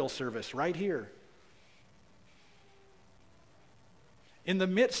memorial service right here. In the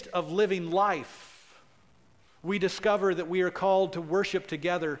midst of living life, we discover that we are called to worship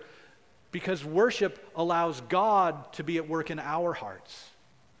together because worship allows God to be at work in our hearts.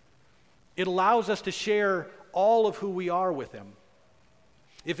 It allows us to share all of who we are with Him.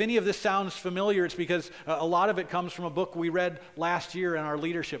 If any of this sounds familiar, it's because a lot of it comes from a book we read last year in our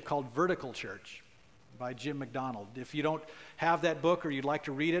leadership called Vertical Church by Jim McDonald. If you don't have that book or you'd like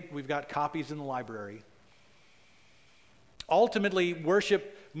to read it, we've got copies in the library. Ultimately,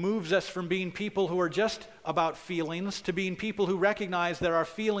 worship moves us from being people who are just about feelings to being people who recognize that our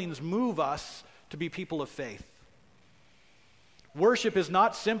feelings move us to be people of faith. Worship is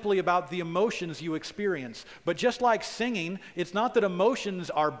not simply about the emotions you experience, but just like singing, it's not that emotions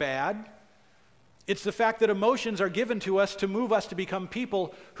are bad. It's the fact that emotions are given to us to move us to become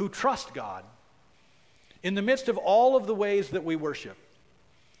people who trust God. In the midst of all of the ways that we worship,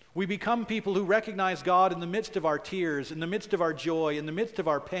 we become people who recognize God in the midst of our tears, in the midst of our joy, in the midst of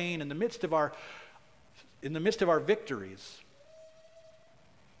our pain, in the midst of our victories.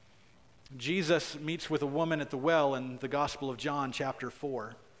 Jesus meets with a woman at the well in the Gospel of John, chapter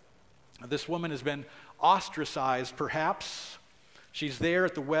 4. This woman has been ostracized, perhaps. She's there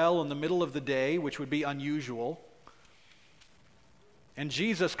at the well in the middle of the day, which would be unusual. And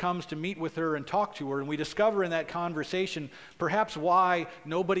Jesus comes to meet with her and talk to her, and we discover in that conversation perhaps why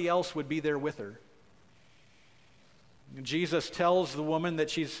nobody else would be there with her. Jesus tells the woman that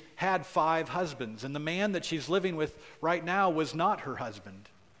she's had 5 husbands, and the man that she's living with right now was not her husband.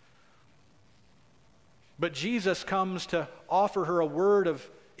 But Jesus comes to offer her a word of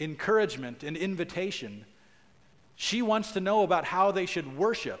encouragement and invitation. She wants to know about how they should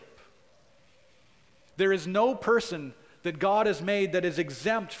worship. There is no person that God has made that is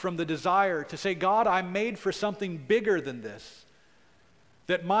exempt from the desire to say, God, I'm made for something bigger than this.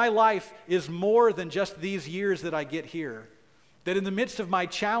 That my life is more than just these years that I get here. That in the midst of my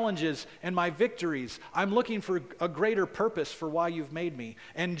challenges and my victories, I'm looking for a greater purpose for why you've made me.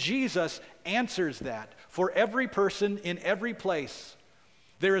 And Jesus answers that for every person in every place.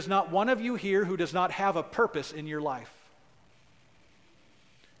 There is not one of you here who does not have a purpose in your life.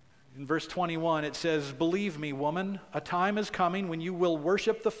 In verse 21, it says, "Believe me, woman, a time is coming when you will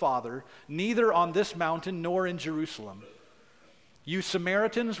worship the Father, neither on this mountain nor in Jerusalem. You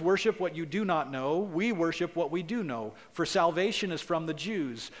Samaritans worship what you do not know. We worship what we do know, for salvation is from the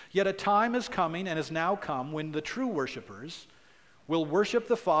Jews. Yet a time is coming and has now come when the true worshipers will worship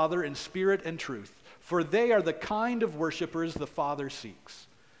the Father in spirit and truth, for they are the kind of worshipers the Father seeks.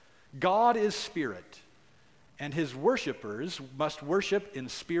 God is spirit, and His worshipers must worship in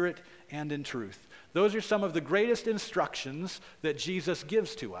spirit and in truth." Those are some of the greatest instructions that Jesus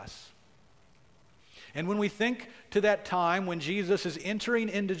gives to us. And when we think to that time when Jesus is entering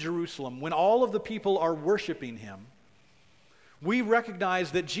into Jerusalem, when all of the people are worshiping Him, we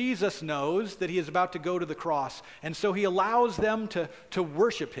recognize that Jesus knows that He is about to go to the cross, and so He allows them to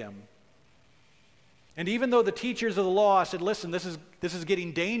worship Him. And even though the teachers of the law said, listen, this is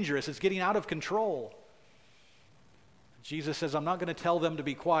getting dangerous, it's getting out of control, Jesus says, I'm not going to tell them to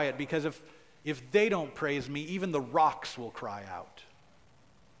be quiet, because if they don't praise me, even the rocks will cry out.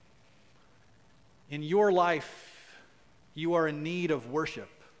 In your life, you are in need of worship.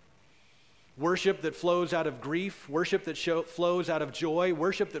 Worship that flows out of grief, worship that flows out of joy,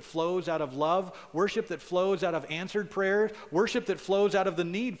 worship that flows out of love, worship that flows out of answered prayer, worship that flows out of the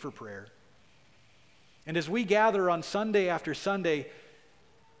need for prayer. And as we gather on Sunday after Sunday,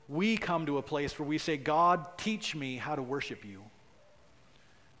 we come to a place where we say, God, teach me how to worship you.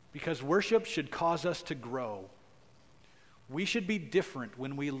 Because worship should cause us to grow. We should be different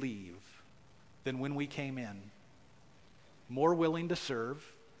when we leave than when we came in. More willing to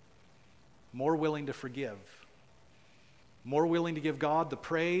serve, more willing to forgive, more willing to give God the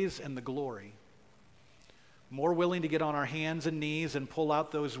praise and the glory, more willing to get on our hands and knees and pull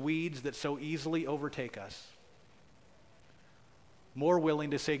out those weeds that so easily overtake us, more willing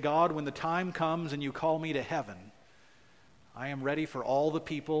to say, God, when the time comes and you call me to heaven, I am ready for all the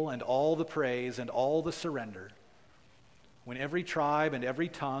people and all the praise and all the surrender. When every tribe and every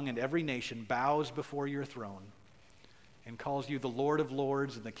tongue and every nation bows before your throne and calls you the Lord of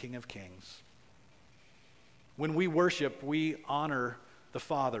Lords and the King of Kings. When we worship, we honor the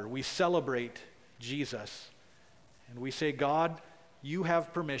Father. We celebrate Jesus. And we say, God, you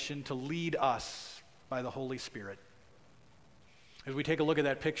have permission to lead us by the Holy Spirit. As we take a look at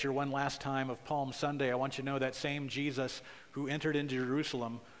that picture one last time of Palm Sunday, I want you to know that same Jesus who entered into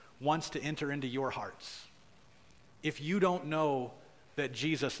Jerusalem wants to enter into your hearts. If you don't know that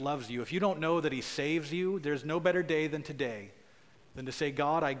Jesus loves you, if you don't know that He saves you, there's no better day than today than to say,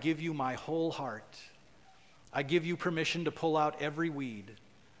 God, I give you my whole heart. I give you permission to pull out every weed.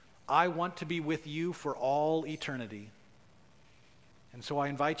 I want to be with you for all eternity. And so I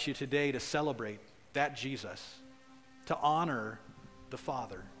invite you today to celebrate that Jesus, to honor the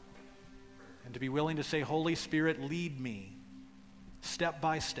Father, and to be willing to say, Holy Spirit, lead me step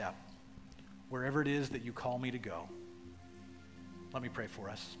by step wherever it is that you call me to go. Let me pray for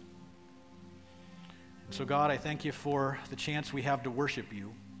us. And so God, I thank you for the chance we have to worship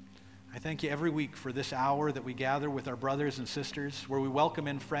you. I thank you every week for this hour that we gather with our brothers and sisters, where we welcome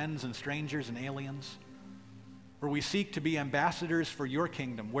in friends and strangers and aliens, where we seek to be ambassadors for your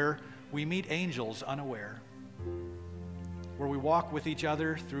kingdom, where we meet angels unaware, where we walk with each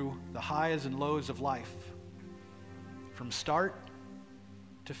other through the highs and lows of life, from start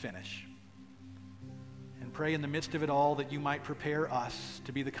to finish. And pray in the midst of it all that you might prepare us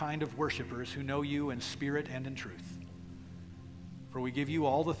to be the kind of worshipers who know you in spirit and in truth. For we give you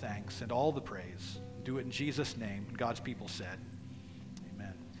all the thanks and all the praise. Do it in Jesus' name. And God's people said,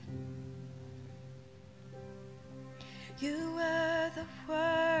 amen. You were the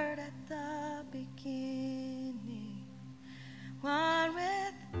Word at the beginning, one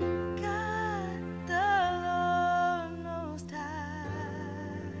with God, the Lord Most High.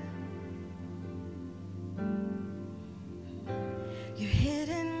 Your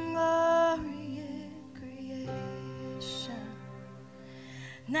hidden glory in creation,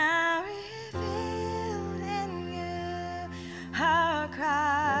 now revealed in you, our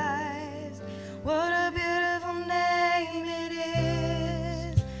Christ. What a beautiful name it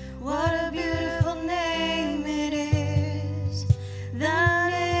is. What a beautiful name it is. The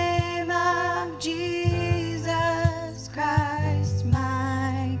name of Jesus Christ,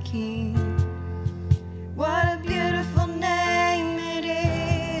 my King. What a beautiful name it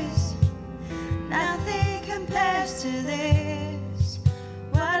is. Nothing compares to this.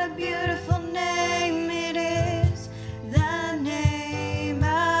 What a beautiful name it is, the name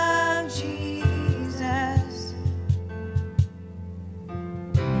of Jesus.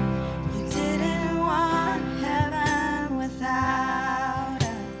 You didn't want heaven without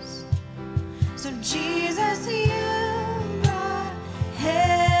us, so Jesus, you brought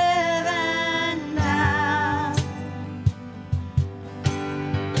heaven down.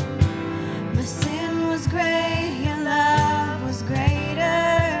 My sin was great, your love was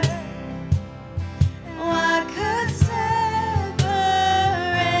greater. What could separate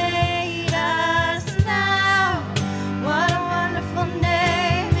us now? What a wonderful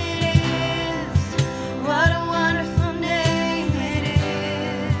name it is. What a wonderful name it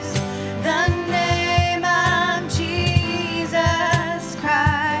is. The name of Jesus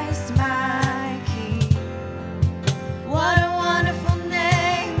Christ, my King. What a wonderful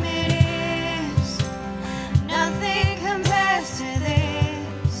name it is. Nothing compares to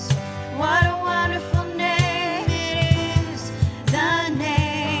this. What a wonderful name it is. The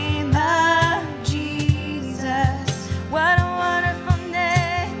name of Jesus. What a wonderful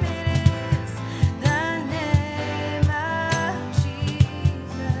name it is. The name of Jesus.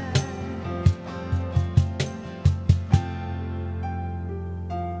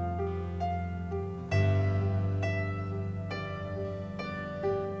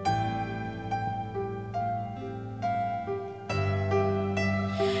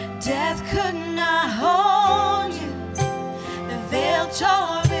 Death could not hold you. The veil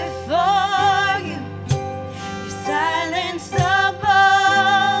tore before you. You silenced the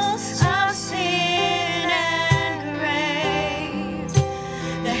boast of sin and grave.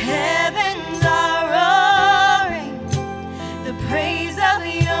 The heavens are roaring the praise of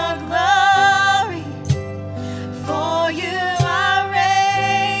your glory. For you are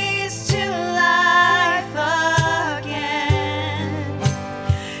raised to life again.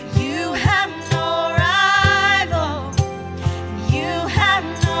 You have no rival. You have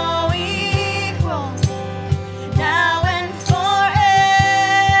no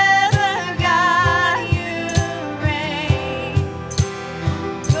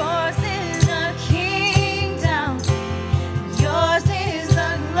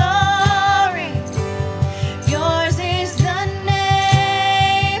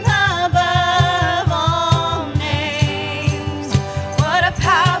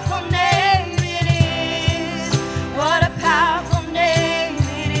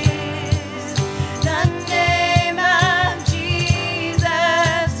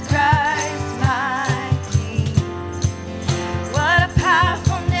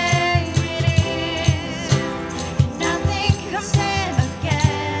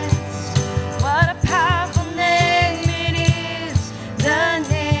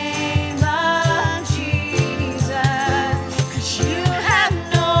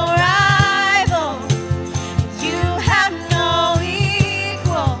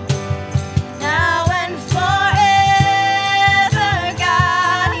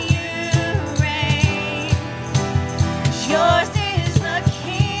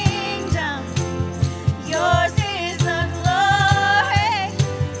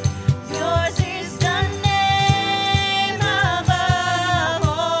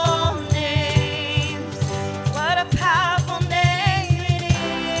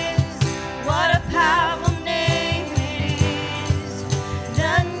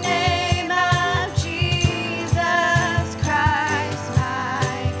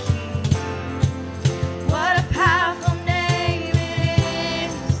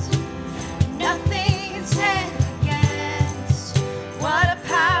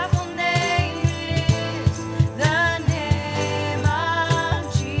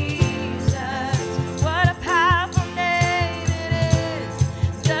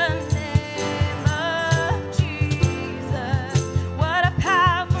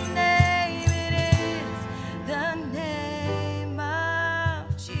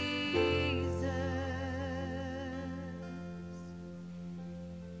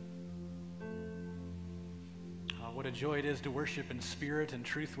What a joy it is to worship in spirit and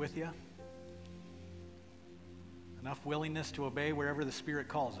truth with you. Enough willingness to obey wherever the Spirit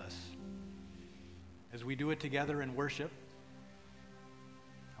calls us. As we do it together in worship,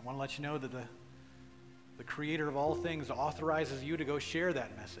 I want to let you know that the Creator of all things authorizes you to go share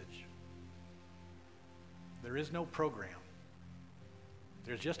that message. There is no program.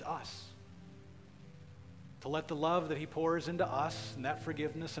 There's just us. To let the love that He pours into us and that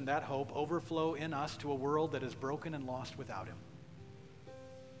forgiveness and that hope overflow in us to a world that is broken and lost without Him.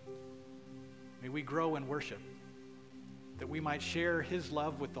 May we grow in worship, that we might share His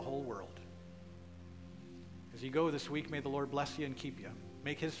love with the whole world. As you go this week, may the Lord bless you and keep you.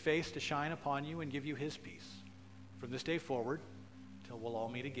 Make His face to shine upon you and give you His peace. From this day forward, till we'll all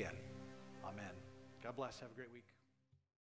meet again. Amen. God bless. Have a great week.